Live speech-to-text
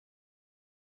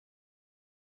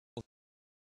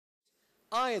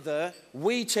Either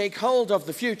we take hold of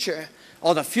the future,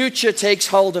 or the future takes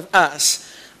hold of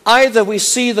us. Either we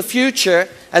see the future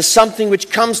as something which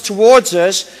comes towards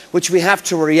us, which we have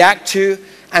to react to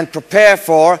and prepare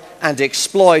for and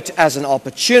exploit as an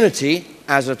opportunity,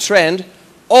 as a trend,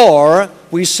 or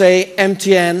we say,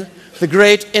 MTN, the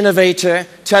great innovator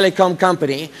telecom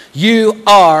company, you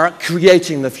are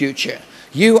creating the future.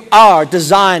 You are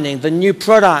designing the new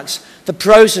products, the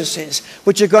processes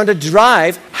which are going to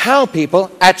drive how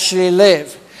people actually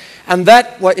live. And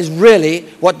that is really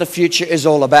what the future is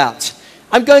all about.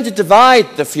 I'm going to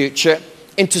divide the future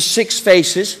into 6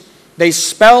 phases. They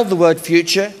spell the word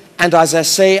future, and as I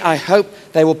say, I hope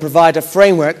they will provide a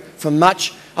framework for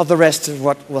much of the rest of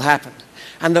what will happen.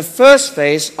 And the first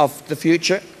phase of the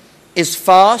future is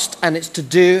fast, and it's to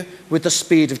do with the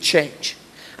speed of change.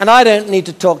 And I don't need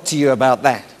to talk to you about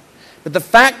that. But the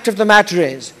fact of the matter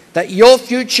is that your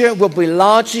future will be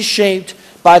largely shaped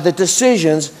by the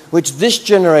decisions which this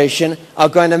generation are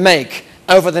going to make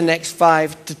over the next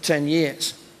 5 to 10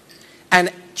 years.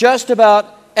 And just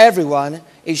about everyone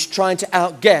is trying to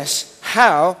outguess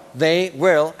how they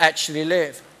will actually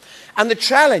live. And the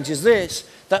challenge is this,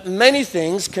 that many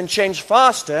things can change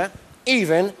faster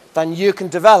even than you can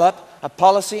develop a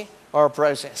policy or a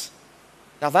process.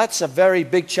 Now that's a very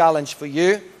big challenge for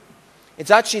you.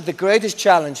 It's actually the greatest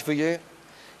challenge for you.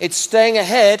 It's staying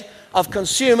ahead of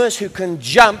consumers who can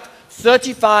jump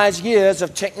 35 years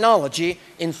of technology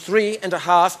in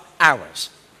 3.5 hours.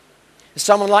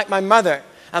 Someone like my mother,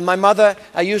 and my mother,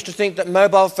 I used to think that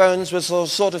mobile phones were the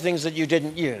sort of things that you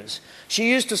didn't use.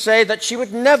 She used to say that she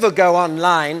would never go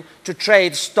online to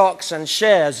trade stocks and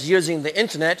shares using the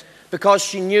internet because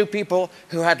she knew people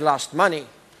who had lost money.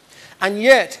 And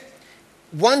yet,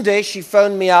 one day she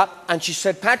phoned me up and she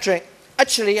said, Patrick,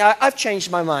 actually, I've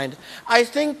changed my mind. I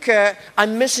think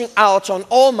I'm missing out on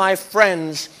all my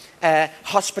friends'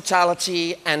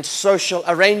 hospitality and social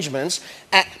arrangements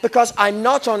because I'm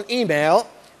not on email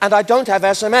and I don't have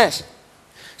SMS.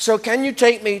 So can you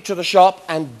take me to the shop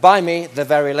and buy me the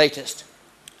very latest?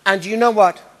 And you know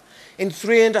what? In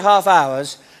 3.5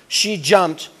 hours, she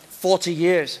jumped 40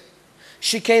 years.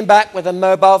 She came back with a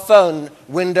mobile phone,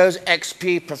 Windows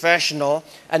XP Professional,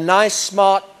 a nice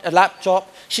smart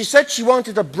laptop. She said she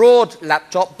wanted a broad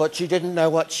laptop, but she didn't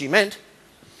know what she meant.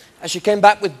 And she came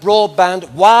back with broadband,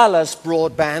 wireless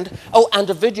broadband, oh, and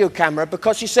a video camera,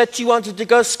 because she said she wanted to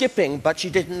go skipping, but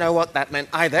she didn't know what that meant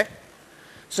either.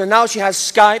 So now she has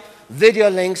Skype,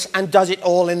 video links, and does it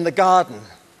all in the garden.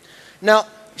 Now,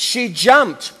 she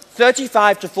jumped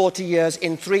 35 to 40 years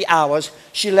in 3 hours.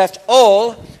 She left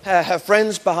all her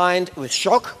friends behind with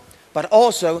shock, but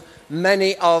also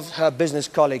many of her business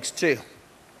colleagues too.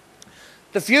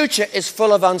 The future is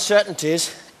full of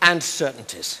uncertainties and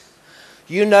certainties.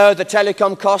 You know the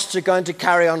telecom costs are going to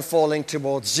carry on falling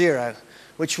towards zero,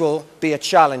 which will be a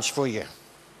challenge for you.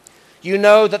 You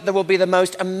know that there will be the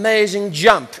most amazing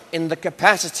jump in the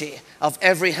capacity of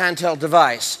every handheld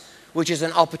device, which is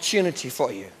an opportunity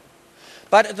for you.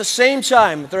 But at the same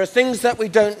time, there are things that we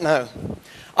don't know.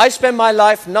 I spend my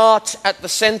life not at the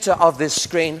center of this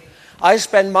screen. I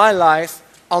spend my life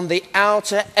on the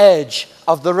outer edge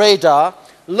of the radar,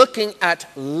 looking at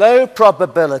low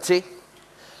probability,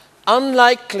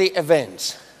 unlikely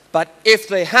events. But if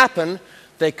they happen,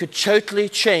 they could totally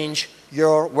change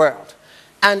your world.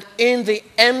 And in the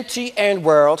MTN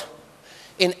world,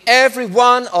 in every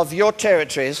one of your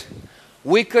territories,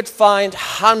 we could find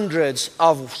hundreds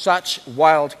of such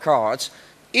wild cards,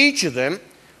 each of them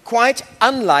quite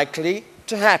unlikely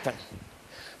to happen.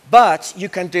 But you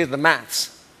can do the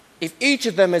maths. If each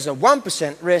of them is a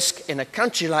 1% risk in a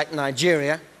country like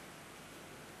Nigeria,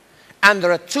 and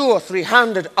there are 200 or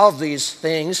 300 of these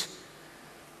things,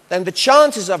 then the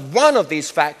chances of one of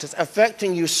these factors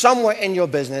affecting you somewhere in your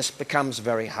business becomes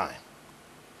very high.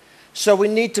 So we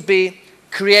need to be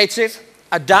creative,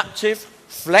 adaptive,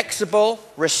 flexible,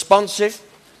 responsive,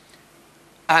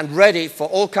 and ready for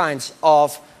all kinds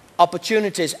of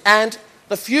opportunities. And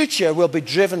the future will be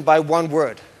driven by one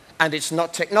word, and it's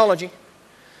not technology.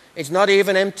 It's not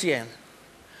even MTN.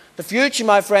 The future,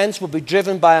 my friends, will be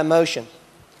driven by emotion.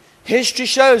 History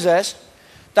shows us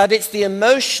that it's the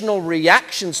emotional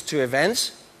reactions to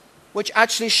events which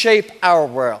actually shape our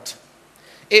world.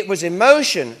 It was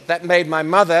emotion that made my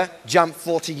mother jump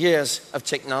 40 years of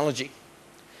technology.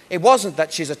 It wasn't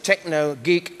that she's a techno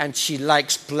geek and she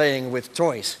likes playing with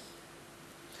toys.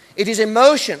 It is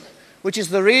emotion which is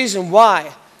the reason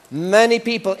why many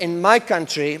people in my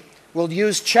country will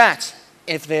use chat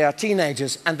if they are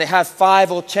teenagers and they have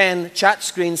 5 or 10 chat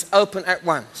screens open at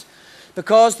once,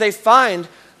 because they find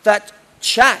that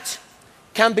chat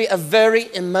can be a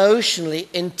very emotionally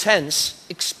intense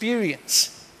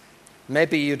experience.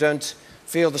 Maybe you don't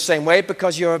feel the same way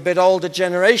because you're a bit older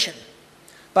generation.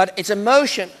 But it's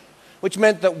emotion, which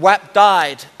meant that WAP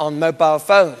died on mobile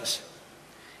phones.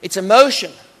 It's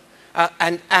emotion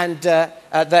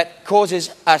that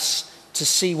causes us to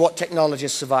see what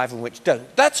technologies survive and which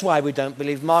don't. That's why we don't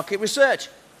believe market research.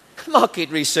 Market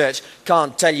research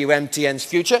can't tell you MTN's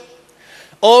future.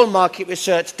 All market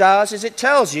research does is it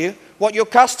tells you what your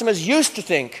customers used to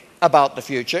think about the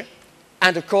future,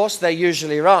 and of course they're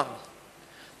usually wrong.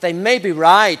 They may be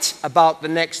right about the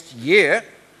next year,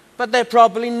 but they're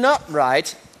probably not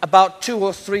right about 2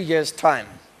 or 3 years' time.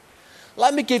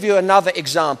 Let me give you another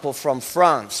example from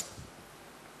France.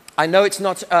 I know it's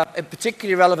not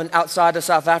particularly relevant outside of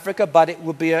South Africa, but it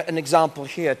would be an example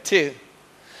here too.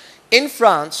 In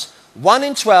France, 1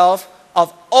 in 12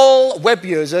 of all web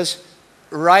users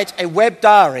write a web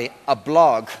diary, a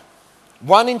blog.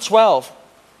 1 in 12.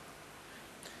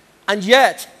 And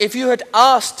yet, if you had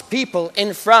asked people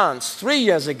in France 3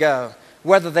 years ago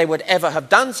whether they would ever have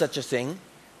done such a thing,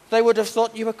 they would have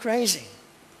thought you were crazy.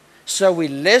 So we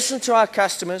listen to our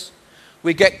customers,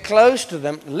 we get close to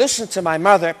them, listen to my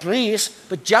mother, please,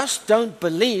 but just don't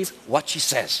believe what she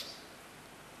says.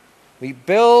 We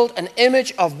build an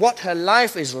image of what her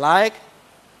life is like,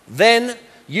 then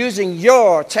using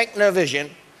your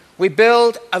technovision, we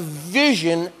build a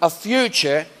vision of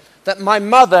future that my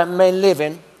mother may live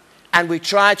in, and we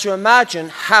try to imagine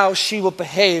how she will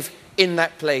behave in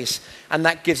that place, and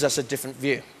that gives us a different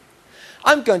view.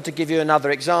 I'm going to give you another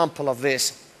example of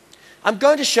this. I'm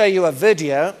going to show you a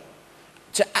video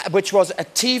which was a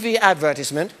TV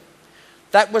advertisement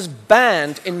that was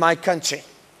banned in my country.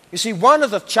 You see, one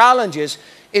of the challenges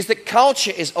is that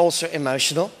culture is also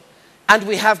emotional, and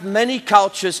we have many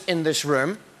cultures in this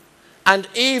room, and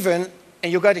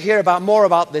you're going to hear more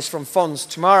about this from Fons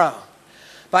tomorrow,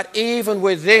 but even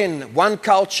within one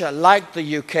culture like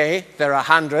the UK, there are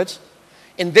hundreds.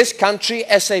 In this country,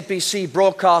 SABC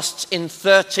broadcasts in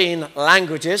 13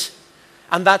 languages,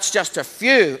 and that's just a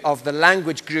few of the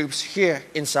language groups here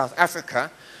in South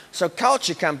Africa, so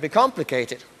culture can be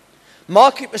complicated.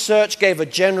 Market research gave a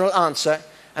general answer,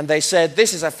 and they said,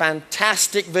 this is a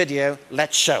fantastic video,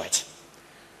 let's show it.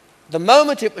 The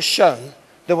moment it was shown,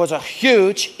 there was a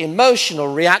huge emotional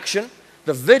reaction.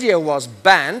 The video was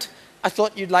banned. I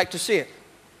thought you'd like to see it.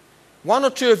 1 or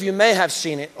 2 of you may have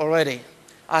seen it already.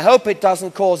 I hope it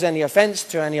doesn't cause any offense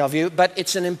to any of you, but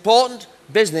it's an important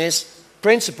business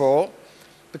principle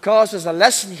because there's a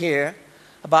lesson here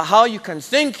about how you can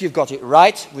think you've got it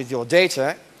right with your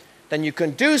data, then you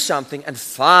can do something and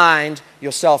find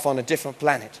yourself on a different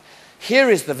planet. Here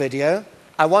is the video.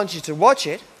 I want you to watch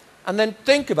it and then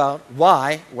think about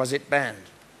why was it banned.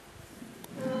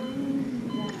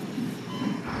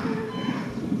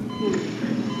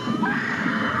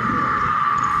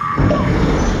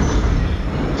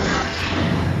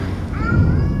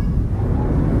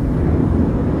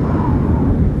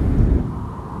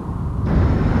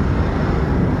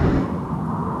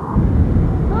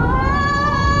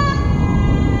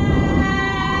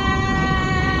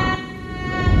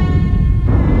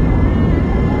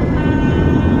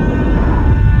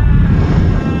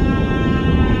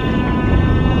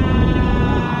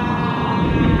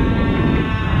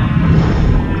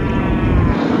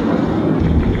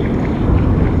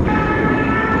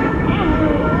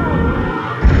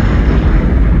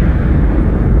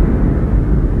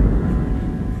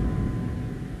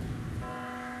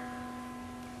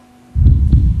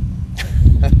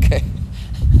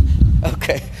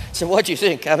 So what do you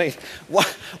think? I mean,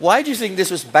 why do you think this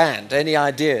was banned? Any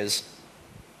ideas?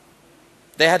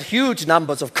 They had huge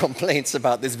numbers of complaints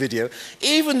about this video,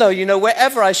 even though, you know,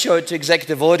 wherever I show it to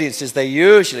executive audiences, they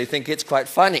usually think it's quite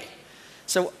funny.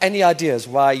 So any ideas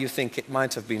why you think it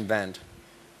might have been banned?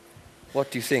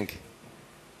 What do you think?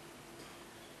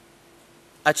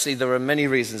 Actually, there are many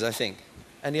reasons, I think.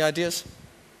 Any ideas?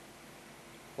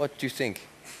 What do you think?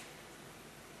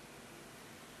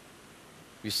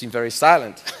 You seem very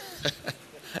silent. I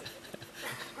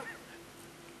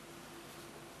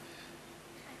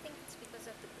think it's because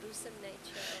of the gruesome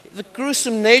nature. The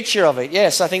gruesome nature of it,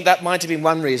 yes, I think that might have been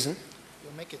one reason.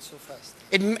 You make it so fast.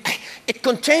 It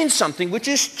contains something which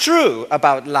is true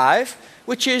about life,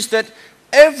 which is that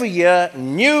every year,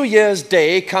 New Year's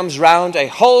Day comes round a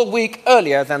whole week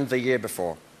earlier than the year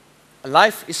before.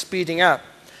 Life is speeding up.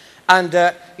 And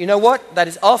you know what? That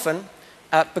is often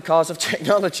because of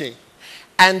technology.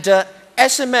 And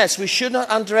SMS, we should not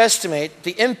underestimate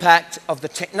the impact of the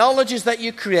technologies that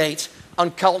you create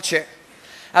on culture.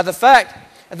 The fact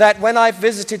that when I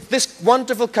visited this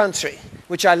wonderful country,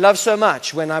 which I love so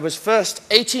much, when I was first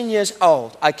 18 years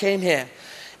old, I came here.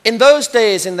 In those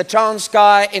days, in the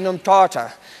Transkei in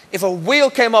Umtata, if a wheel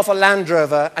came off a Land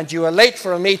Rover and you were late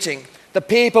for a meeting, the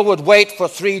people would wait for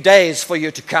 3 days for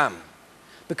you to come.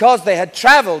 Because they had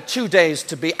traveled 2 days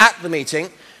to be at the meeting,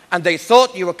 and they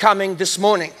thought you were coming this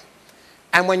morning.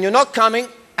 And when you're not coming,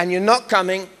 and you're not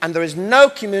coming, and there is no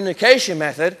communication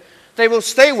method, they will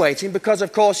stay waiting because,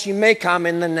 of course, you may come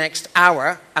in the next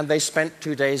hour, and they spent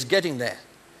 2 days getting there.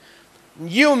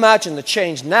 You imagine the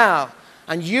change now,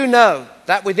 and you know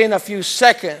that within a few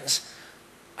seconds,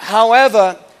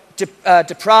 however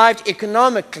deprived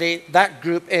economically that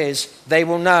group is, they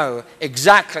will know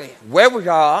exactly where we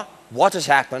are, what has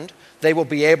happened. They will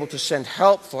be able to send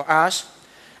help for us.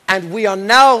 And we are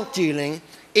now dealing,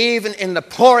 even in the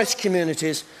poorest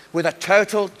communities, with a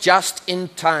total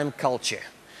just-in-time culture.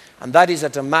 And that is a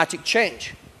dramatic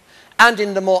change. And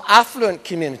in the more affluent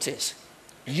communities,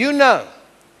 you know,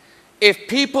 if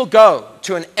people go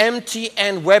to an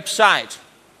MTN website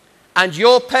and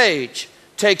your page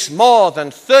takes more than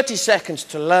 30 seconds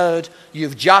to load,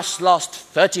 you've just lost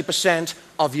 30%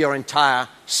 of your entire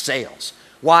sales.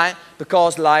 Why?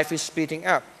 Because life is speeding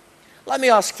up. Let me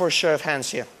ask for a show of hands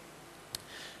here.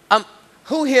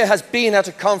 Who here has been at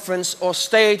a conference or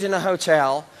stayed in a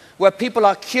hotel where people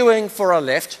are queuing for a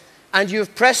lift and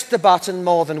you've pressed the button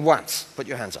more than once? Put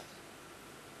your hands up.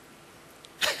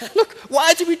 Look,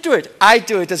 why do we do it? I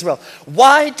do it as well.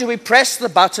 Why do we press the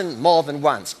button more than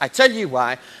once? I tell you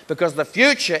why. Because the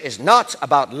future is not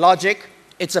about logic,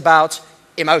 it's about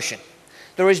emotion.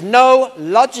 There is no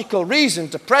logical reason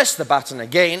to press the button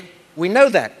again. We know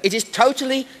that. It is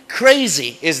totally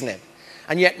crazy, isn't it?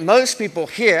 And yet most people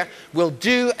here will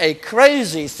do a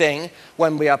crazy thing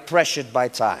when we are pressured by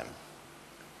time.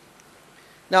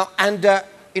 Now, and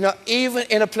you know, even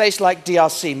in a place like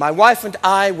DRC, my wife and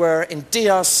I were in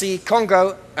DRC,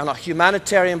 Congo, on a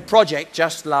humanitarian project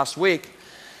just last week.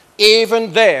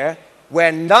 Even there,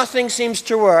 where nothing seems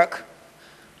to work,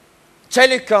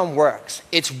 telecom works.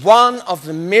 It's one of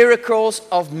the miracles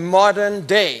of modern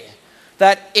day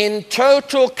that in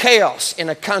total chaos in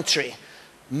a country,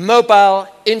 mobile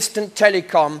instant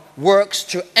telecom works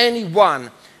to anyone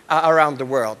around the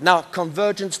world. Now,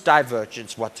 convergence,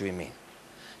 divergence, what do we mean?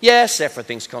 Yes,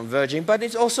 everything's converging, but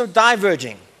it's also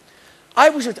diverging. I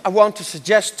want to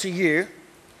suggest to you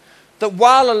that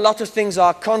while a lot of things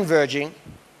are converging,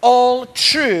 all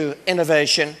true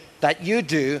innovation that you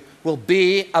do will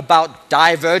be about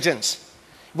divergence.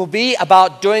 It will be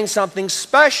about doing something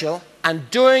special and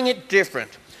doing it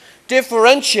different.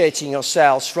 Differentiating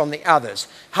yourselves from the others,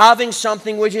 having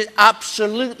something which is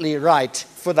absolutely right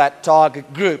for that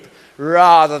target group,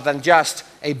 rather than just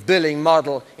a billing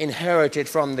model inherited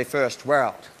from the first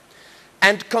world.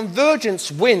 And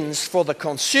convergence wins for the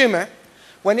consumer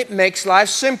when it makes life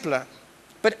simpler.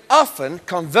 But often,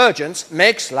 convergence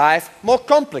makes life more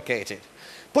complicated.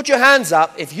 Put your hands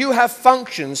up if you have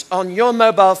functions on your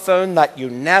mobile phone that you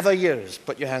never use.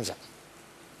 Put your hands up.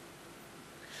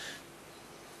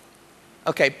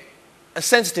 Okay, a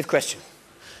sensitive question.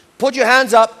 Put your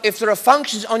hands up if there are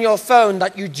functions on your phone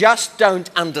that you just don't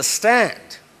understand.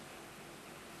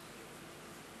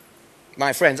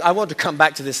 My friends, I want to come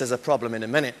back to this as a problem in a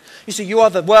minute. You see, you are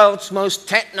the world's most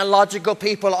technological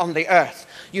people on the earth.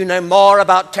 You know more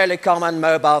about telecom and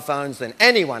mobile phones than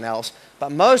anyone else,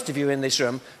 but most of you in this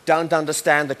room don't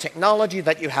understand the technology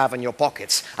that you have in your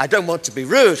pockets. I don't want to be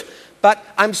rude, but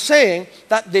I'm saying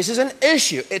that this is an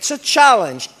issue. It's a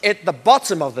challenge at the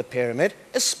bottom of the pyramid,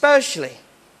 especially.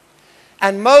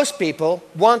 And most people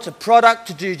want a product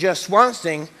to do just one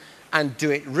thing and do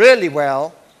it really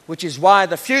well, which is why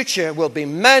the future will be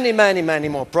many, many, many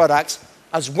more products,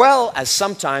 as well as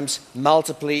sometimes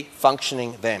multiply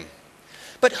functioning them.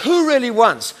 But who really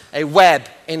wants a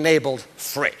web-enabled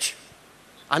fridge?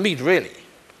 I mean, really.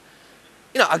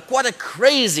 You know, what a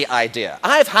crazy idea.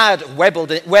 I've had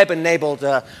web-enabled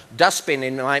dustbin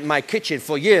in my kitchen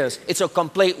for years. It's a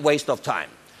complete waste of time.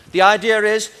 The idea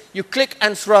is you click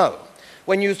and throw.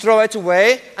 When you throw it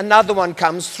away, another one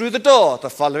comes through the door the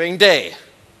following day.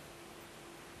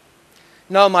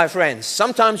 No, my friends,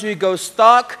 sometimes we go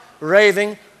stark,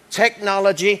 raving,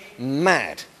 technology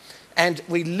mad. And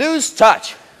we lose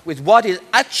touch with what is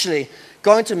actually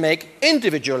going to make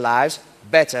individual lives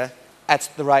better at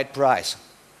the right price.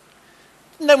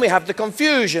 And then we have the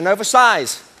confusion over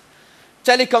size.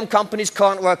 Telecom companies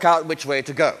can't work out which way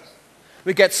to go.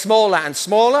 We get smaller and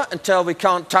smaller until we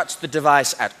can't touch the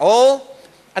device at all.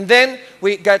 And then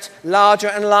we get larger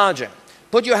and larger.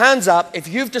 Put your hands up if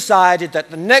you've decided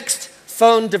that the next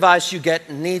phone device you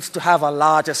get needs to have a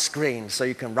larger screen so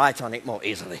you can write on it more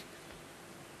easily.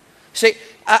 See,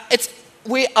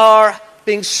 we are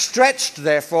being stretched,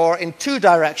 therefore, in two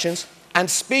directions, and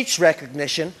speech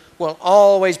recognition will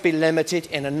always be limited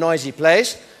in a noisy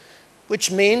place, which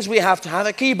means we have to have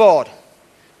a keyboard.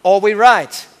 Or we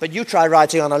write, but you try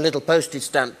writing on a little postage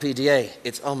stamp PDA.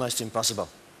 It's almost impossible.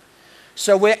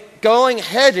 So we're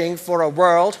heading for a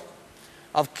world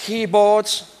of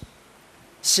keyboards,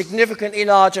 significantly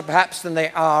larger perhaps than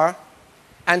they are,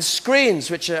 and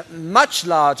screens which are much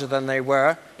larger than they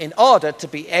were in order to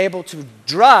be able to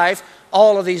drive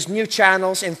all of these new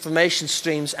channels, information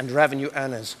streams, and revenue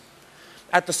earners.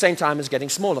 At the same time as getting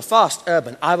smaller, fast,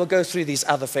 urban. I will go through these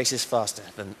other phases faster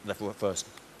than the first.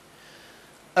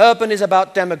 Urban is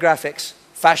about demographics,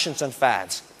 fashions, and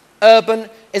fads. Urban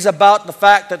is about the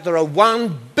fact that there are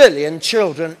 1 billion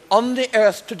children on the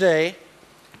earth today,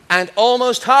 and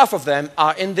almost half of them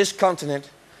are in this continent,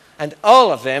 and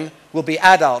all of them will be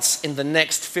adults in the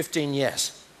next 15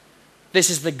 years. This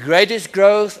is the greatest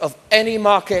growth of any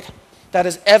market that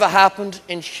has ever happened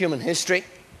in human history.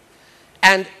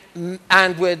 And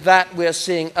with that, we're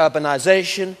seeing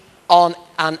urbanization on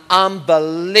an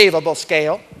unbelievable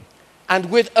scale. And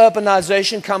with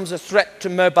urbanization comes a threat to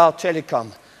mobile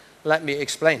telecom. Let me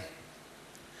explain.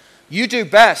 You do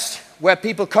best where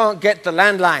people can't get the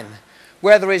landline,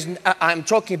 where there is, I'm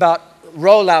talking about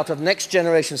rollout of next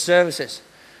generation services,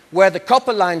 where the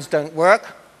copper lines don't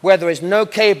work, where there is no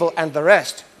cable and the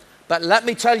rest. But let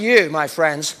me tell you, my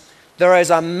friends, there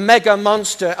is a mega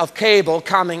monster of cable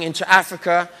coming into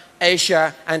Africa,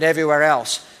 Asia, and everywhere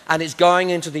else. And it's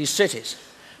going into these cities.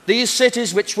 These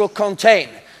cities which will contain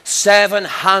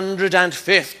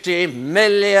 750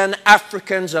 million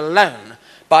Africans alone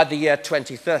by the year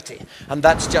 2030. And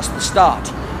that's just the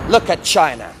start. Look at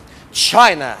China.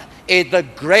 China, the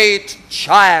great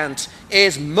giant,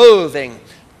 is moving,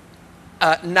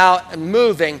 now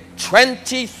moving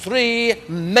 23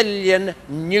 million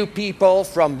new people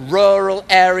from rural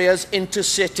areas into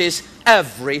cities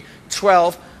every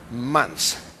 12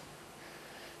 months.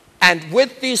 And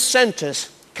with these centers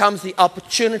comes the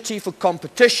opportunity for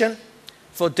competition,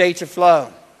 for data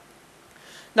flow.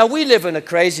 Now, we live in a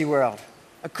crazy world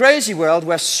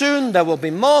where soon there will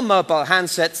be more mobile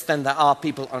handsets than there are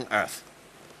people on Earth.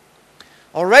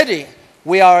 Already,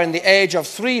 we are in the age of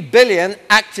 3 billion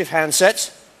active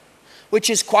handsets, which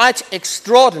is quite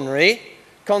extraordinary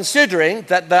considering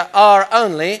that there are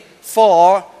only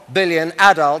 4 billion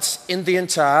adults in the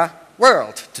entire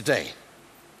world today.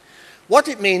 What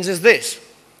it means is this.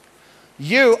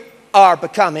 You are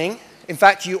becoming, in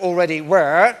fact you already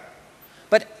were,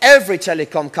 but every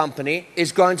telecom company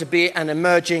is going to be an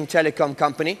emerging telecom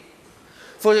company.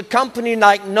 For a company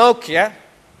like Nokia,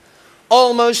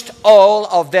 almost all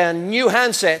of their new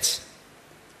handsets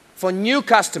for new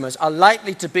customers are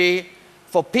likely to be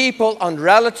for people on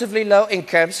relatively low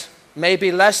incomes,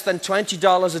 maybe less than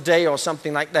 $20 a day or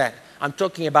something like that. I'm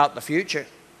talking about the future.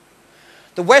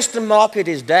 The Western market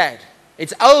is dead.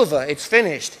 It's over, it's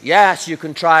finished. Yes, you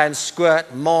can try and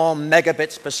squirt more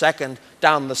megabits per second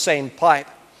down the same pipe,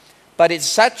 but it's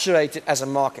saturated as a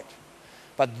market.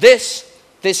 But this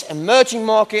emerging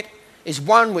market is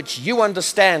one which you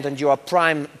understand and you are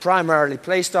primarily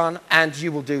placed on, and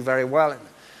you will do very well in.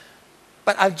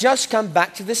 But I've just come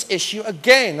back to this issue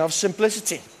again of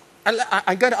simplicity.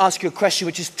 I'm going to ask you a question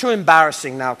which is too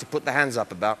embarrassing now to put the hands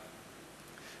up about.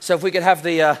 So if we could have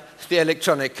the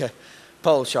electronic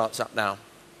poll charts up now.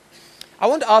 I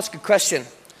want to ask a question.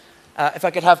 If I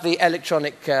could have the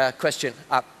electronic question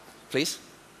up, please.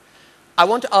 I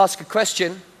want to ask a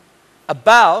question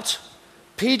about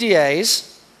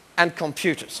PDAs and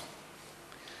computers.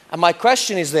 And my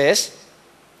question is this.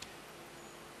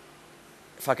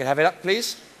 If I could have it up,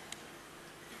 please.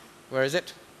 Where is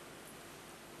it?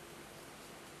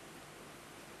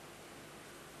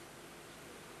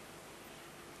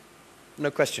 No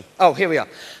question. Oh, here we are.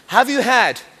 Have you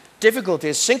had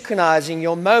difficulties synchronizing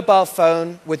your mobile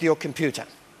phone with your computer?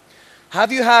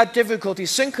 Have you had difficulty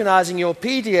synchronizing your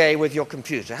PDA with your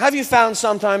computer? Have you found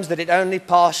sometimes that it only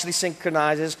partially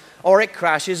synchronizes, or it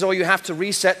crashes, or you have to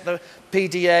reset the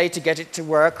PDA to get it to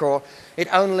work, or it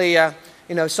only,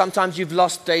 sometimes you've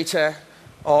lost data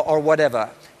or whatever.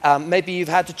 Maybe you've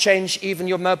had to change even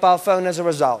your mobile phone as a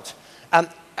result.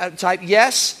 Type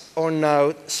yes or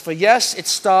no. For yes,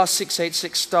 it's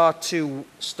 *686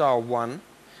 *2 *1.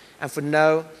 And for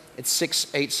no, it's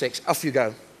 686. Off you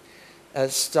go.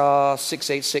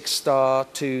 *686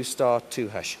 *2 *2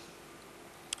 hash.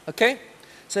 Okay?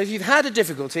 So if you've had a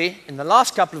difficulty in the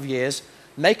last couple of years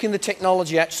making the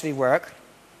technology actually work,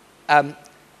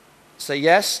 say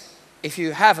yes. If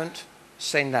you haven't,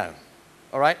 say no.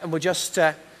 All right? And we'll just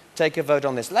take a vote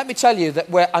on this. Let me tell you that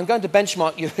I'm going to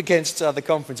benchmark you against other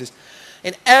conferences.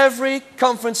 In every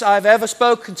conference I've ever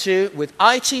spoken to with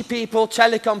IT people,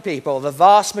 telecom people, the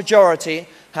vast majority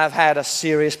have had a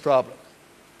serious problem.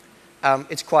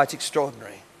 It's quite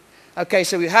extraordinary. Okay,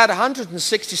 so we had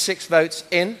 166 votes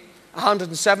in,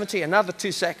 170, another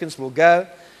 2 seconds will go,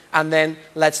 and then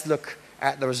let's look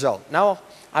at the result. Now,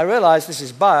 I realize this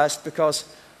is biased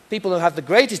because people who have the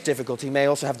greatest difficulty may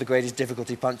also have the greatest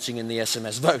difficulty punching in the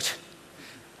SMS vote.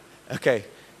 Okay,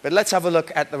 but let's have a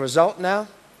look at the result now.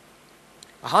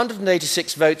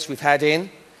 186 votes we've had in,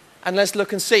 and let's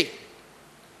look and see.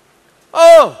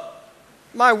 Oh,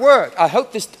 my word. I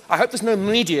hope there's no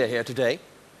media here today.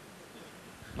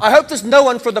 I hope there's no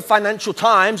one from the Financial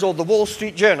Times or the Wall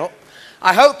Street Journal.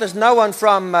 I hope there's no one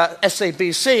from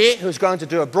SABC who's going to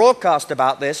do a broadcast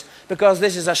about this, because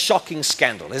this is a shocking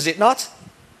scandal, is it not?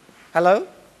 Hello?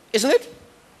 Isn't it?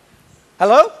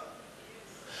 Hello?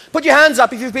 Put your hands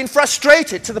up if you've been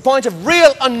frustrated to the point of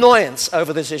real annoyance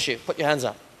over this issue. Put your hands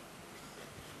up.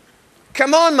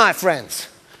 Come on, my friends.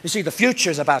 You see, the future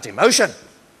is about emotion.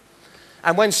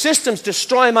 And when systems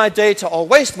destroy my data or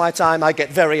waste my time, I get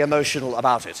very emotional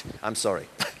about it. I'm sorry.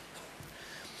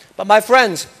 But my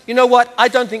friends, you know what? I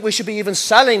don't think we should be even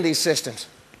selling these systems.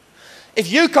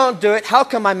 If you can't do it, how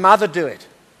can my mother do it?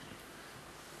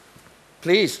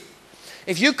 Please.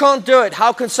 If you can't do it,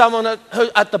 how can someone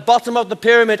at the bottom of the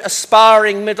pyramid,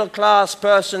 aspiring middle-class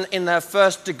person in their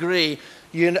first degree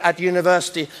at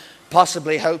university,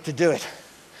 possibly hope to do it?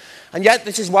 And yet,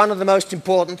 this is one of the most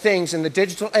important things in the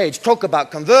digital age. Talk about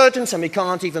convergence, and we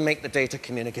can't even make the data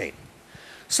communicate.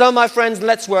 So, my friends,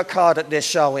 let's work hard at this,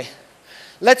 shall we?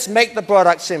 Let's make the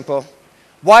product simple.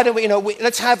 Why don't we,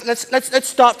 let's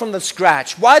start from the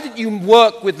scratch. Why did you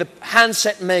work with the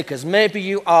handset makers? Maybe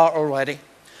you are already.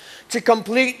 To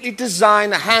completely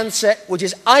design a handset which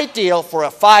is ideal for a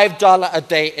 $5 a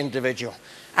day individual.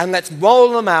 And let's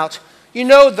roll them out. You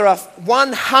know, there are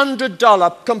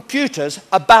 $100 computers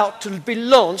about to be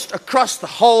launched across the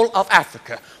whole of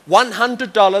Africa.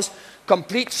 $100,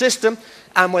 complete system,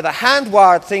 and with a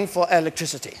hand-wired thing for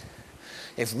electricity.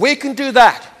 If we can do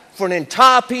that for an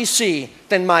entire PC,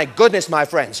 then my goodness, my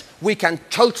friends, we can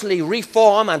totally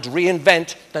reform and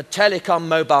reinvent the telecom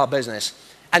mobile business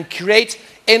and create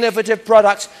innovative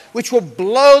products which will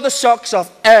blow the socks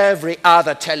off every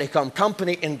other telecom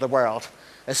company in the world,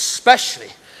 especially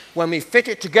when we fit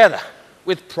it together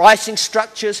with pricing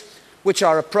structures which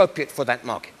are appropriate for that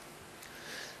market.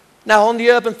 Now, on the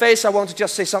urban face, I want to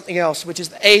just say something else, which is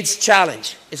the AIDS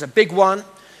challenge. It's a big one.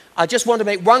 I just want to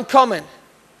make one comment,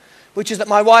 which is that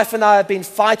my wife and I have been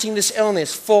fighting this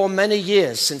illness for many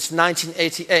years, since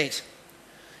 1988.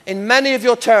 In many of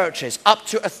your territories, up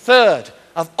to 1/3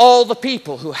 of all the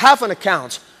people who have an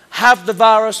account have the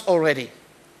virus already.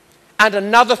 And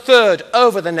another 1/3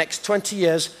 over the next 20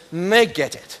 years may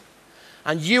get it.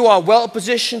 And you are well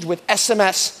positioned with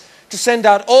SMS to send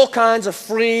out all kinds of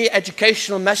free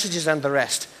educational messages and the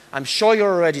rest. I'm sure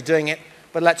you're already doing it,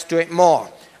 but let's do it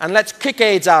more. And let's kick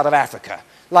AIDS out of Africa,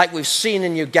 like we've seen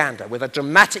in Uganda, with a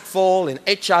dramatic fall in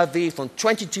HIV from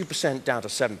 22% down to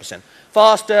 7%.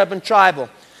 Fast urban tribal.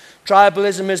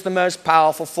 Tribalism is the most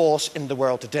powerful force in the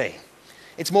world today.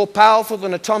 It's more powerful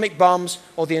than atomic bombs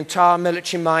or the entire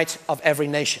military might of every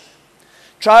nation.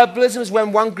 Tribalism is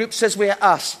when one group says we are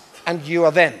us and you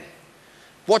are them.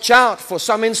 Watch out for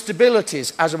some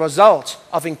instabilities as a result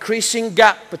of increasing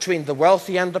gap between the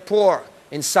wealthy and the poor,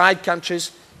 inside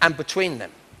countries and between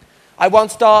them. I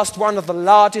once asked one of the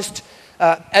largest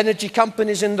energy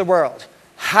companies in the world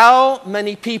how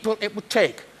many people it would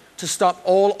take to stop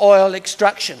all oil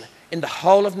extraction in the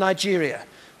whole of Nigeria,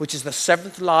 which is the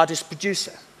 7th largest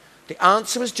producer. The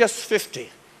answer was just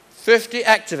 50. 50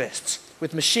 activists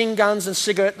with machine guns and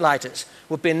cigarette lighters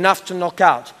would be enough to knock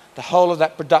out the whole of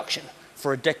that production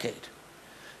for a decade.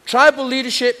 Tribal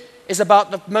leadership is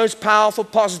about the most powerful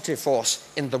positive force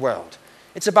in the world.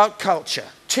 It's about culture,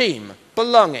 team,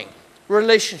 belonging,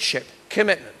 relationship,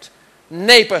 commitment,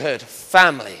 neighborhood,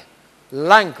 family,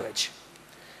 language.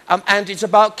 And it's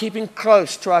about keeping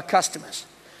close to our customers.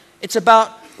 It's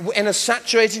about, in a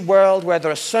saturated world where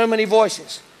there are so many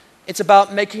voices, it's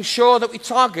about making sure that we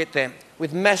target them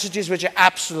with messages which are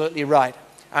absolutely right.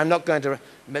 I'm not going to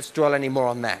dwell any more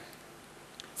on that.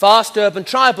 Fast, urban,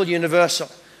 tribal, universal.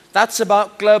 That's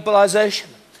about globalisation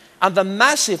and the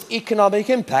massive economic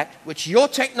impact which your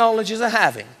technologies are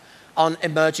having on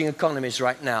emerging economies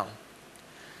right now.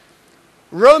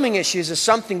 Roaming issues are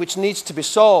something which needs to be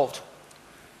solved.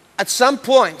 At some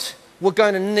point, we're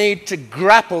going to need to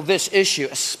grapple this issue,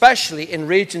 especially in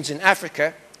regions in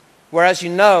Africa whereas you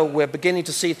know we're beginning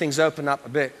to see things open up a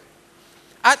bit.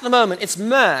 At the moment, it's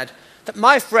mad that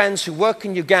my friends who work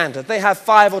in Uganda, they have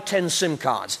 5 or 10 SIM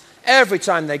cards. Every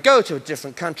time they go to a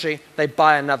different country, they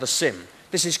buy another SIM.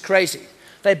 This is crazy.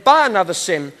 They buy another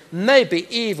SIM, maybe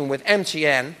even with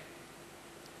MTN,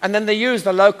 and then they use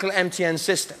the local MTN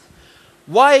system.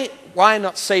 Why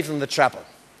not save them the trouble?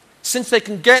 Since they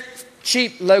can get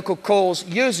cheap local calls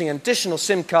using an additional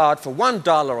SIM card for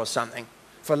 $1 or something,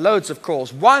 for loads of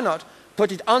calls, why not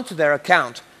put it onto their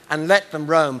account and let them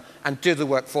roam and do the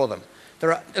work for them?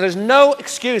 There's no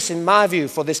excuse, in my view,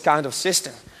 for this kind of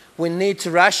system. We need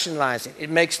to rationalize it. It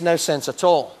makes no sense at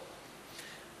all.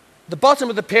 The bottom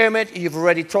of the pyramid you've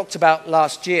already talked about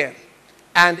last year,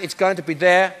 and it's going to be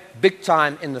there big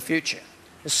time in the future,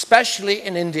 especially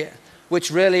in India, which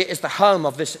really is the home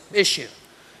of this issue.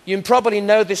 You probably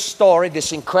know this story,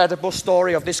 this incredible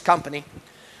story of this company,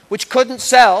 which couldn't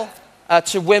sell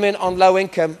to women on low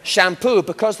income shampoo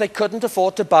because they couldn't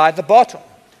afford to buy the bottle.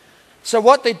 So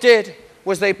what they did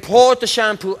was they poured the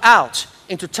shampoo out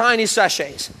into tiny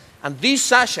sachets, and these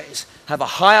sachets have a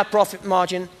higher profit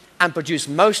margin and produce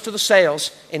most of the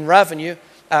sales in revenue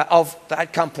of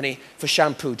that company for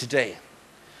shampoo today.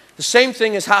 The same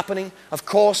thing is happening, of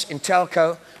course, in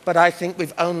telco, but I think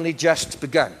we've only just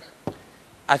begun.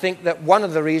 I think that one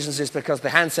of the reasons is because the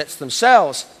handsets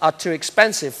themselves are too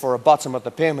expensive for a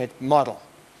bottom-of-the-pyramid model.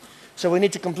 So we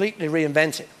need to completely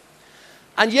reinvent it.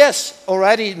 And yes,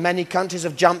 already many countries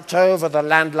have jumped over the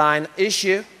landline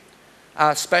issue,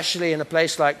 especially in a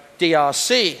place like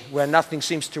DRC, where nothing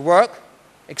seems to work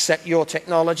except your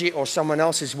technology or someone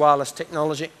else's wireless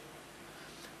technology.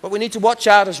 But we need to watch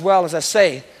out as well, as I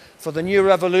say, for the new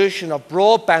revolution of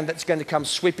broadband that's going to come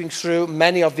sweeping through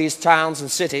many of these towns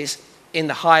and cities in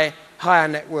the higher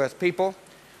net worth people.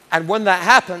 And when that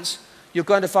happens, you're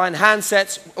going to find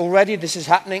handsets, already this is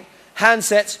happening,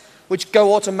 handsets which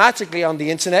go automatically on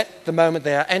the internet the moment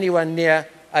they are anywhere near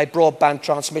a broadband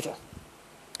transmitter,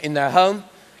 in their home,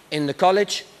 in the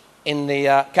college, in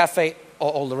the cafe,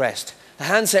 or all the rest. The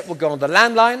handset will go on the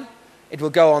landline, it will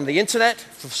go on the internet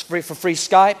for free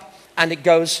Skype, and it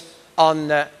goes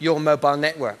on your mobile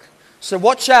network. So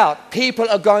watch out, people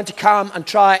are going to come and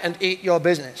try and eat your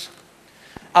business.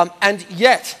 And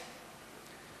yet,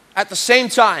 at the same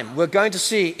time, we're going to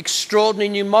see extraordinary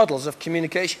new models of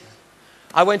communication.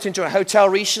 I went into a hotel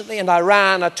recently and I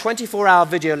ran a 24-hour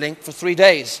video link for 3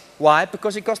 days. Why?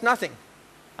 Because it cost nothing.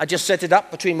 I just set it up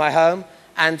between my home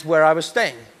and where I was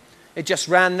staying. It just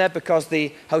ran there because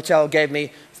the hotel gave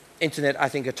me internet, I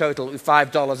think, a total of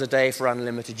 $5 a day for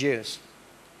unlimited use.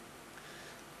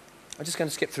 I'm just going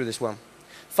to skip through this one.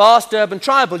 Fast, urban,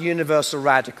 tribal, universal,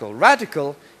 radical.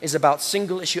 Radical is about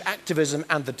single-issue activism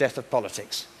and the death of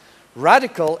politics.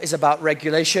 Radical is about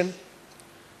regulation.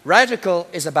 Radical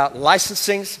is about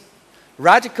licensing.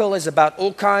 Radical is about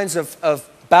all kinds of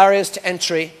barriers to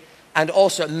entry and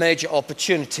also major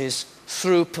opportunities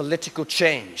through political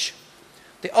change.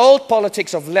 The old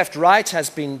politics of left-right has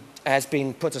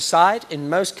been put aside in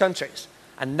most countries,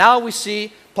 and now we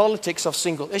see politics of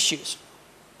single issues.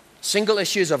 Single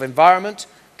issues of environment,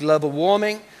 global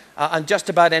warming, and just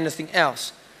about anything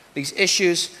else. These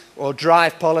issues will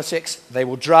drive politics, they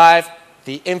will drive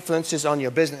the influences on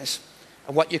your business,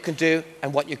 and what you can do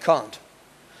and what you can't.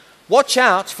 Watch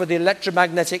out for the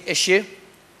electromagnetic issue.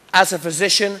 As a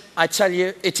physician, I tell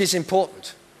you, it is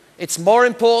important. It's more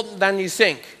important than you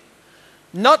think.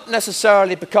 Not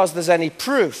necessarily because there's any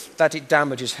proof that it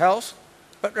damages health,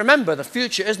 but remember, the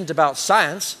future isn't about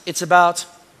science, it's about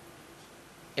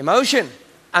emotion.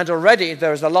 And already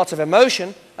there is a lot of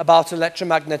emotion about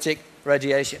electromagnetic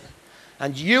radiation.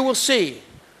 And you will see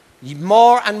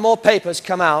more and more papers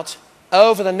come out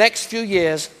over the next few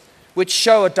years which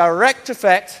show a direct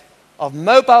effect of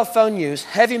mobile phone use,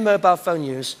 heavy mobile phone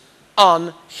use,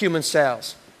 on human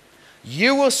cells.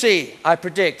 You will see, I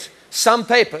predict, some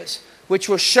papers which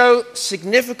will show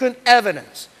significant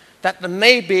evidence that there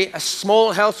may be a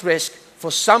small health risk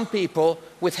for some people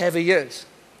with heavy use.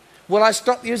 Will I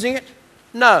stop using it?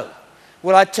 No.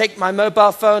 Will I take my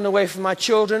mobile phone away from my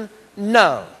children?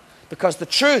 No. Because the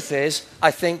truth is,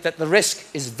 I think that the risk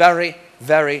is very,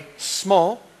 very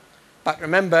small. But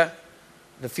remember,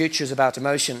 the future is about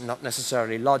emotion, not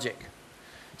necessarily logic.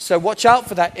 So watch out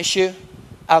for that issue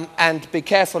and be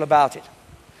careful about it.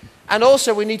 And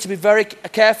also we need to be very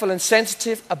careful and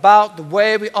sensitive about the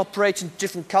way we operate in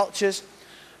different cultures,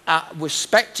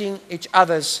 respecting each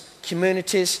other's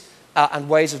communities and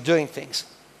ways of doing things.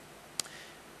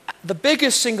 The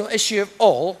biggest single issue of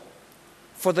all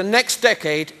for the next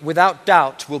decade, without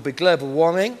doubt, will be global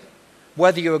warming,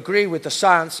 whether you agree with the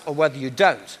science or whether you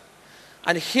don't.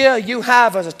 And here you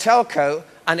have, as a telco,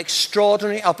 an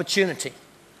extraordinary opportunity.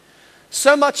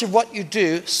 So much of what you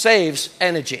do saves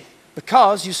energy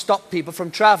because you stop people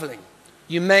from traveling.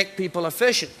 You make people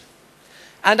efficient.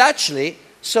 And actually,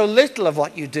 so little of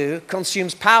what you do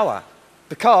consumes power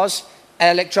because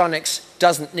electronics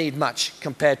doesn't need much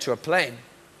compared to a plane.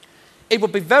 It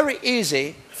would be very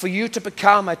easy for you to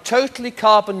become a totally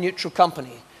carbon neutral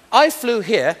company. I flew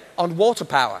here on water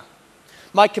power.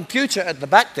 My computer at the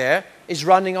back there is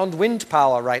running on wind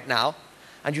power right now.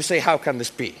 And you say, how can this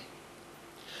be?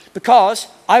 Because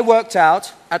I worked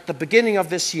out at the beginning of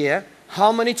this year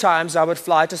how many times I would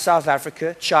fly to South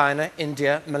Africa, China,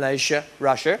 India, Malaysia,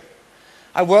 Russia.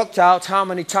 I worked out how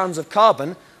many tons of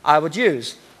carbon I would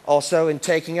use, also in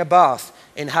taking a bath,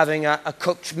 in having a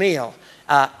cooked meal,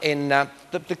 in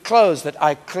the clothes that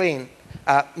I clean,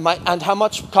 and how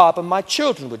much carbon my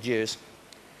children would use.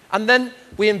 And then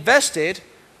we invested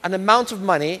an amount of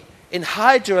money in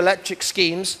hydroelectric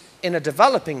schemes in a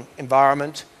developing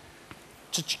environment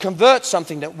to convert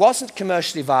something that wasn't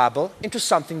commercially viable into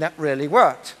something that really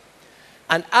worked.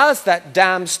 And as that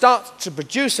dam starts to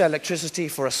produce electricity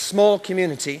for a small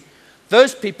community,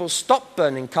 those people stop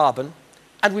burning carbon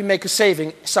and we make a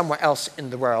saving somewhere else in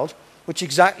the world, which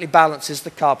exactly balances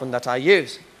the carbon that I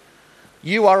use.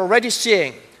 You are already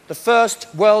seeing the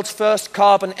world's first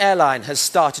carbon airline has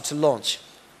started to launch.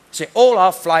 See, all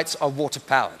our flights are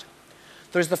water-powered.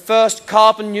 There is the first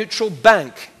carbon-neutral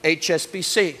bank,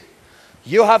 HSBC.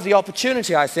 You have the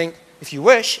opportunity, I think, if you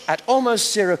wish, at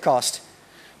almost zero cost,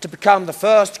 to become the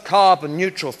first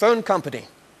carbon-neutral phone company,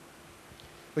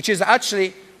 which is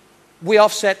actually, we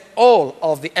offset all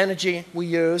of the energy we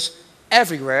use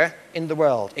everywhere in the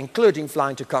world, including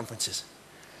flying to conferences.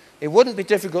 It wouldn't be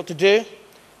difficult to do.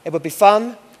 It would be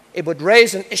fun. It would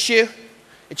raise an issue.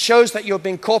 It shows that you're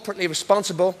being corporately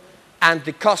responsible, and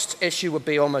the cost issue would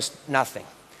be almost nothing.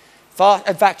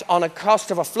 In fact, on a cost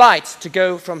of a flight to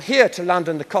go from here to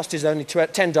London, the cost is only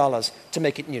 $10 to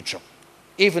make it neutral,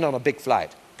 even on a big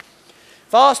flight.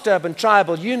 Fast, urban,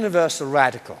 tribal, universal,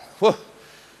 radical. Whoa.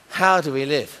 How do we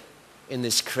live in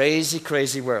this crazy,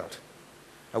 crazy world?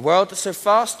 A world that's so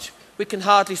fast, we can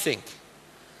hardly think.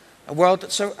 A world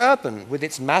that's so urban, with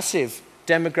its massive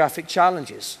demographic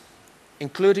challenges,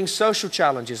 including social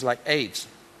challenges like AIDS.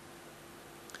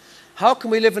 How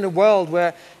can we live in a world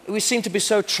where we seem to be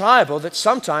so tribal that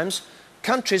sometimes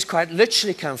countries quite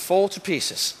literally can fall to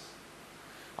pieces?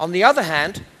 On the other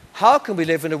hand, how can we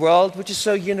live in a world which is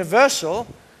so universal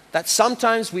that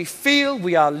sometimes we feel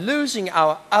we are losing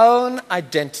our own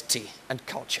identity and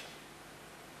culture?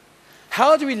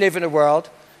 How do we live in a world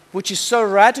which is so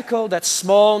radical that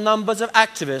small numbers of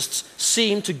activists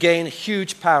seem to gain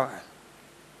huge power?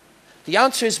 The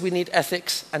answer is we need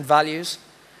ethics and values.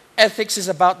 Ethics is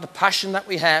about the passion that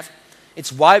we have.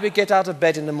 It's why we get out of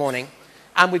bed in the morning.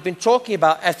 And we've been talking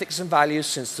about ethics and values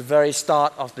since the very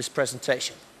start of this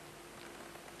presentation.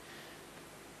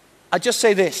 I just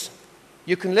say this.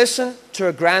 You can listen to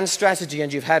a grand strategy,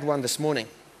 and you've had one this morning.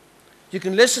 You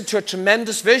can listen to a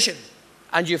tremendous vision,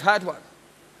 and you've had one.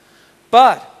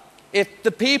 But if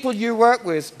the people you work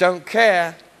with don't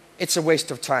care, it's a waste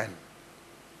of time.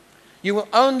 You will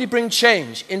only bring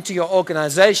change into your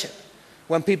organization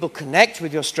when people connect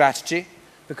with your strategy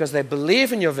because they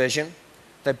believe in your vision,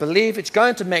 they believe it's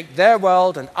going to make their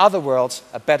world and other worlds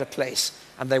a better place,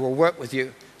 and they will work with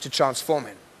you to transform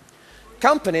it.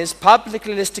 Companies,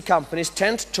 publicly listed companies,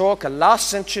 tend to talk a last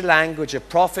century language of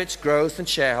profits, growth, and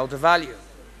shareholder value.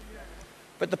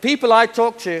 But the people I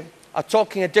talk to are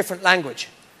talking a different language.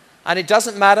 And it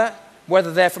doesn't matter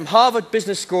whether they're from Harvard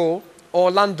Business School or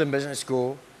London Business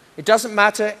School. It doesn't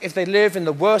matter if they live in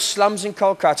the worst slums in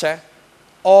Kolkata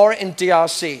or in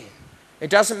DRC.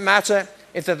 It doesn't matter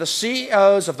if they're the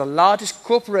CEOs of the largest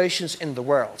corporations in the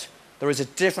world. There is a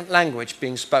different language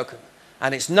being spoken.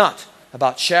 And it's not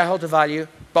about shareholder value,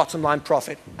 bottom line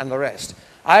profit, and the rest.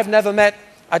 I've never met,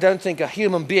 I don't think, a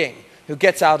human being who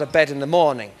gets out of bed in the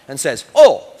morning and says,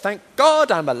 oh, thank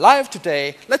God I'm alive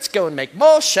today. Let's go and make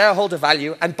more shareholder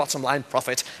value and bottom line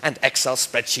profit and Excel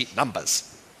spreadsheet numbers.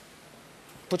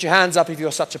 Put your hands up if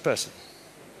you're such a person.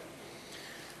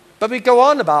 But we go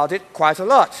on about it quite a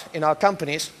lot in our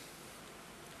companies.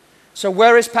 So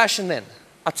where is passion then?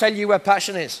 I'll tell you where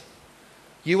passion is.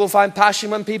 You will find passion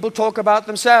when people talk about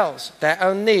themselves, their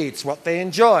own needs, what they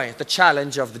enjoy, the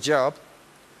challenge of the job.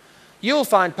 You'll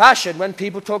find passion when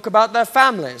people talk about their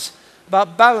families,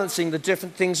 about balancing the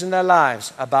different things in their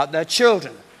lives, about their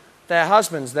children, their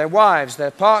husbands, their wives, their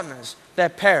partners, their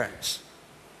parents,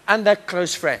 and their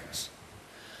close friends.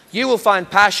 You will find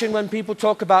passion when people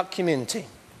talk about community.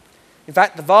 In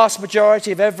fact, the vast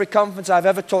majority of every conference I've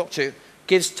ever talked to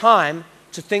gives time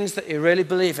to things that you really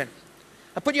believe in.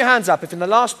 Now put your hands up if in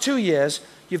the last 2 years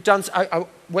you've done,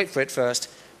 wait for it first.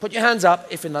 Put your hands up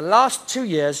if in the last 2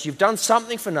 years you've done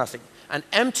something for nothing and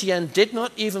MTN did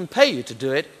not even pay you to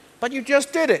do it, but you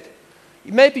just did it.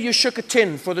 Maybe you shook a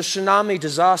tin for the tsunami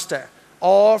disaster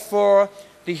or for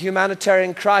the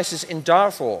humanitarian crisis in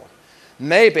Darfur.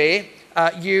 Maybe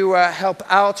you help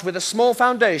out with a small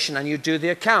foundation and you do the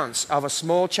accounts of a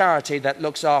small charity that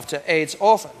looks after AIDS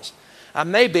orphans.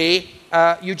 Maybe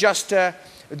you just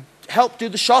help do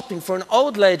the shopping for an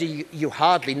old lady. You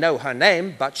hardly know her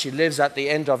name, but she lives at the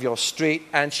end of your street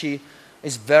and she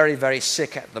is very, very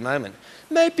sick at the moment.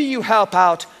 Maybe you help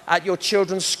out at your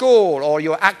children's school, or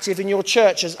you're active in your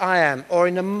church as I am, or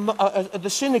in the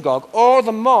synagogue, or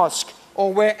the mosque,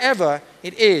 or wherever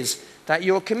it is that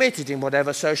you're committed in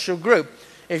whatever social group.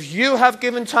 If you have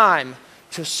given time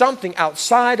to something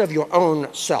outside of your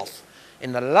own self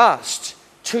in the last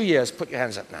 2 years, put your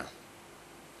hands up now.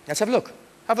 Let's have a look.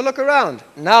 Have a look around.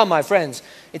 Now, my friends,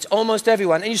 it's almost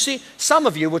everyone. And you see, some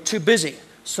of you were too busy,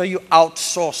 so you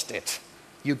outsourced it.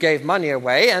 You gave money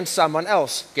away and someone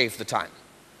else gave the time.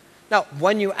 Now,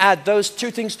 when you add those two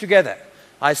things together,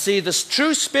 I see this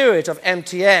true spirit of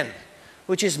MTN,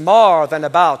 which is more than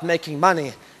about making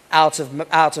money out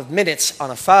of minutes on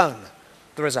a phone.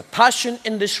 There is a passion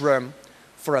in this room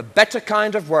for a better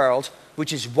kind of world,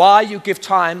 which is why you give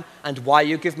time and why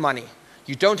you give money.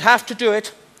 You don't have to do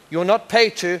it. You're not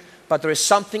paid to, but there is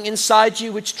something inside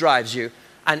you which drives you,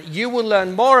 and you will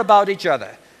learn more about each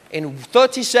other in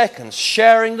 30 seconds,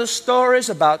 sharing the stories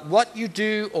about what you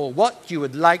do or what you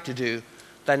would like to do,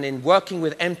 than in working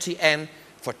with MTN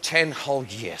for 10 whole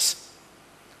years.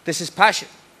 This is passion.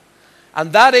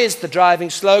 And that is the driving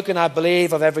slogan, I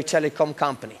believe, of every telecom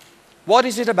company. What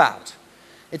is it about?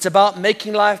 It's about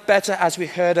making life better, as we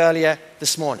heard earlier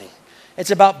this morning.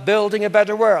 It's about building a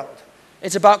better world.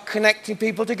 It's about connecting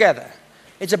people together.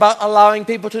 It's about allowing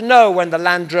people to know when the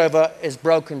Land Rover is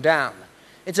broken down.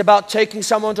 It's about taking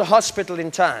someone to hospital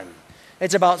in time.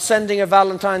 It's about sending a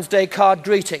Valentine's Day card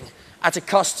greeting at a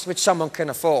cost which someone can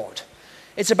afford.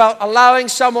 It's about allowing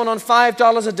someone on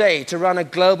 $5 a day to run a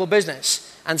global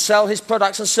business and sell his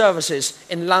products and services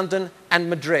in London and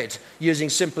Madrid using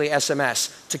simply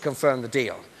SMS to confirm the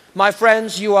deal. My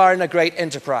friends, you are in a great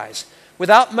enterprise.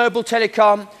 Without mobile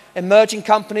telecom, emerging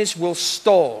companies will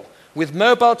stall. With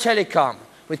mobile telecom,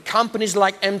 with companies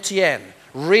like MTN,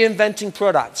 reinventing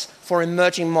products for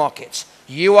emerging markets,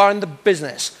 you are in the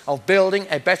business of building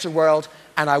a better world,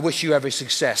 and I wish you every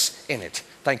success in it.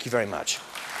 Thank you very much.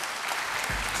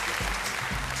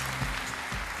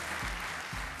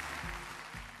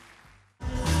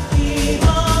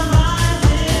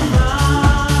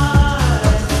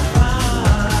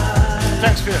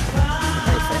 Thanks, Peter.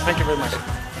 Thank you very much.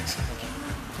 Thanks.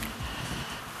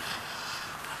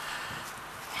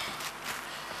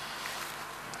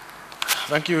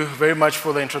 Thank you very much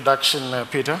for the introduction,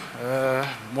 Peter.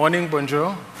 Morning,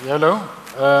 bonjour, hello.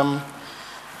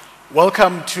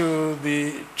 Welcome to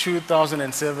the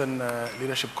 2007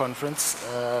 Leadership Conference.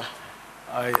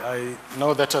 I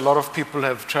know that a lot of people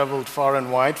have traveled far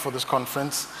and wide for this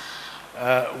conference.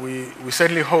 We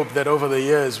certainly hope that over the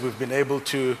years we've been able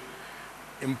to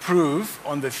improve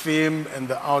on the theme and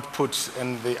the outputs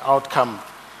and the outcome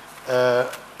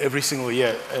every single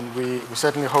year. And we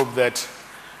certainly hope that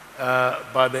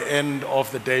by the end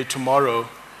of the day tomorrow,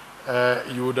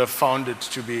 you would have found it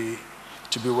to be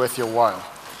worth your while.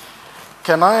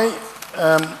 Can I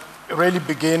really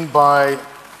begin by,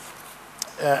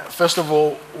 first of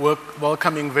all,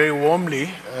 welcoming very warmly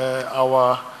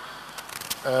our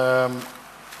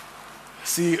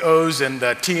CEOs and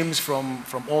teams from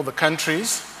all the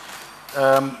countries.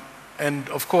 And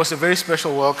of course, a very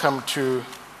special welcome to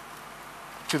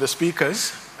the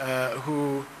speakers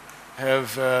who have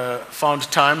found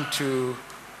time to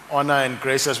honor and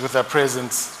grace us with their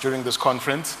presence during this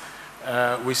conference.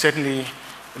 We certainly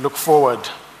look forward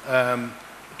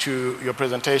to your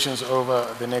presentations over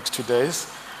the next 2 days.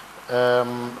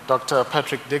 Dr.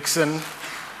 Patrick Dixon,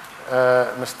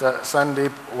 Mr.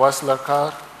 Sandeep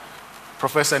Waslarkar,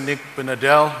 Professor Nick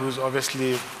Benadel, who's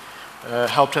obviously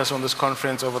helped us on this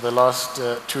conference over the last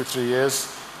 2-3 years,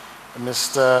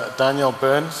 Mr. Daniel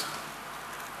Burns,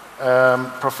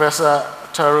 Professor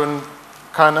Tarun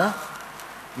Khanna,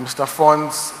 Mr.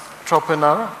 Fons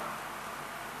Tropener,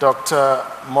 Dr.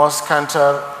 Mos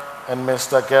Kantar, and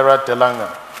Mr. Gerard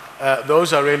Delanga.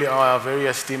 Those are really our very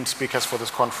esteemed speakers for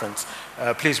this conference.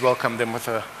 Please welcome them with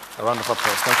a round of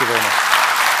applause. Thank you very much.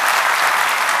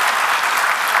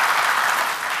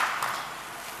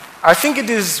 I think it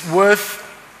is worth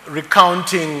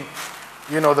recounting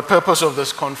the purpose of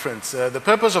this conference. The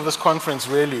purpose of this conference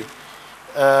really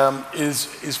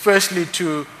is firstly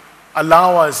to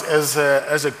allow us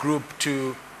as a group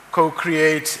to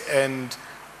co-create and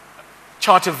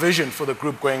chart a vision for the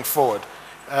group going forward.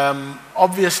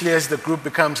 Obviously, as the group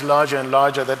becomes larger and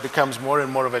larger, that becomes more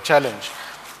and more of a challenge.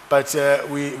 But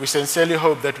we sincerely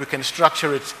hope that we can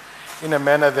structure it in a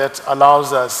manner that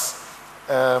allows us,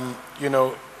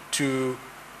 to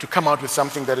come out with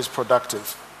something that is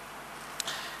productive.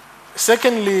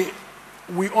 Secondly,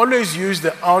 we always use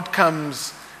the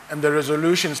outcomes and the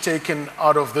resolutions taken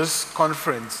out of this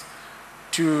conference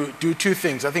to do two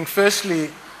things. I think firstly,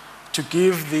 to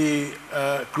give the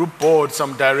group board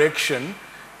some direction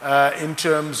in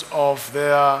terms of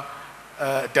their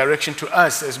direction to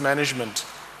us as management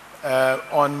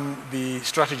on the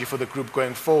strategy for the group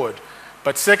going forward.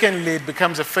 But secondly, it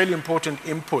becomes a fairly important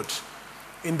input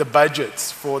in the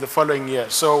budgets for the following year.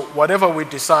 So whatever we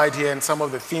decide here and some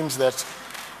of the themes that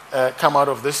come out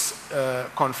of this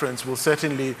conference will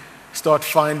certainly start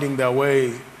finding their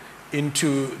way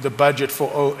into the budget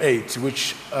for 08,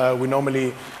 which we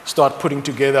normally start putting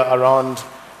together around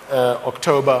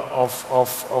October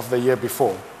of the year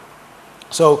before.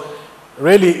 So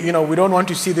really, we don't want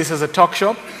to see this as a talk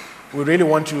shop. We really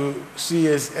want to see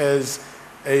it as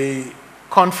a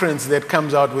conference that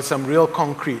comes out with some real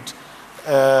concrete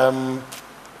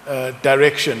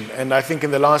direction. And I think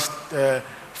in the last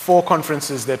 4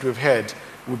 conferences that we've had,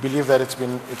 we believe that it's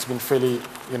been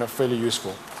fairly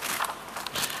useful.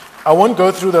 I won't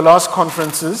go through the last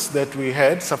conferences that we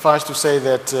had. Suffice to say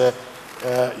that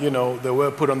they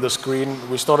were put on the screen.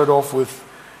 We started off with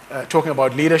talking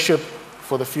about leadership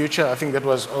for the future. I think that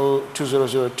was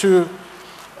 2002.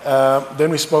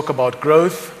 Then we spoke about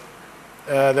growth.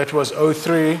 That was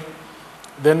 03.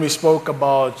 Then we spoke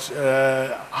about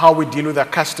how we deal with our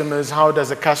customers. How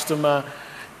does a customer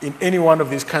in any one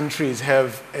of these countries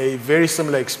have a very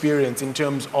similar experience in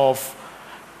terms of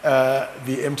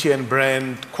the MTN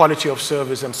brand, quality of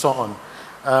service, and so on.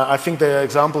 I think the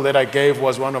example that I gave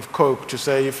was one of Coke, to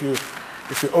say if you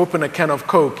open a can of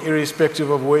Coke,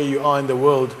 irrespective of where you are in the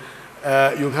world,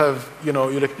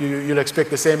 you'll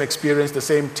expect the same experience, the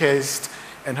same taste,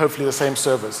 and hopefully the same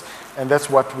service. And that's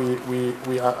what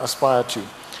we aspire to.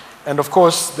 And of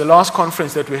course, the last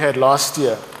conference that we had last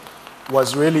year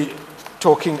was really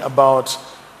talking about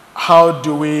how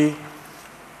do we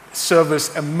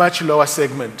service a much lower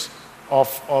segment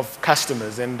of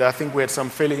customers. And I think we had some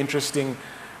fairly interesting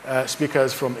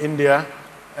speakers from India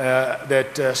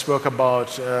that spoke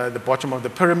about the bottom of the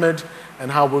pyramid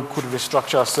and how we could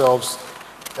restructure ourselves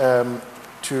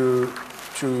to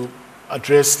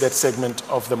address that segment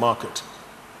of the market.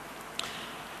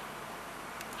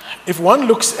 If one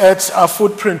looks at our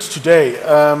footprint today,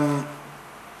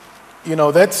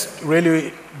 that's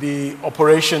really the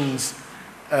operations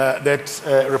that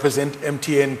represent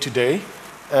MTN today.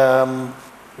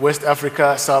 West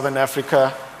Africa, Southern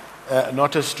Africa,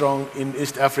 not as strong in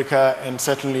East Africa, and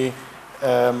certainly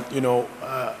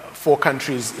 4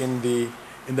 countries in the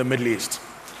Middle East.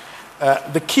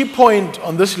 The key point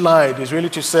on this slide is really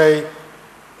to say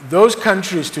those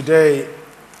countries today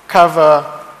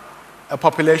cover a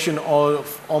population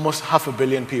of almost 500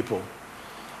 million people.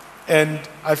 And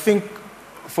I think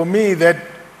for me that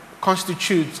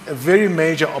constitutes a very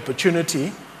major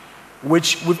opportunity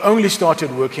which we've only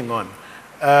started working on.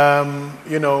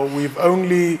 We've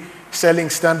only selling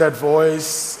standard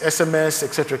voice, SMS,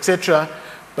 etc.,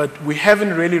 but we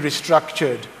haven't really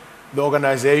restructured the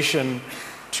organization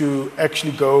to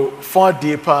actually go far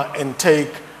deeper and take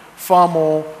far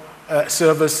more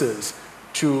services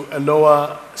to a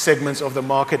lower segments of the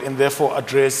market and therefore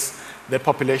address the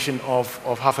population of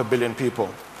 500 million people.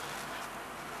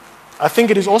 I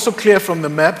think it is also clear from the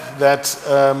map that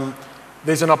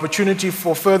there's an opportunity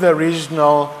for further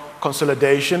regional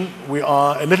consolidation. We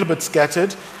are a little bit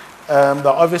scattered. There are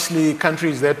obviously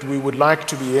countries that we would like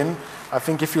to be in. I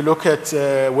think if you look at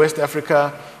West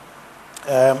Africa,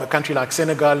 a country like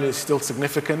Senegal is still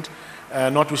significant,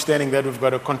 notwithstanding that we've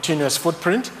got a continuous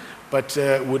footprint, but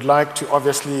would like to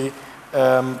obviously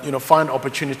find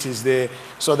opportunities there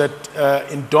so that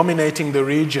in dominating the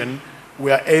region,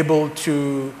 we are able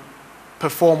to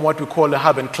perform what we call a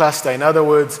hub and cluster. In other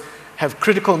words, have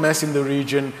critical mass in the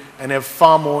region and have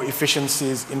far more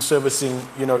efficiencies in servicing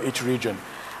each region.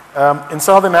 In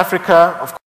Southern Africa, of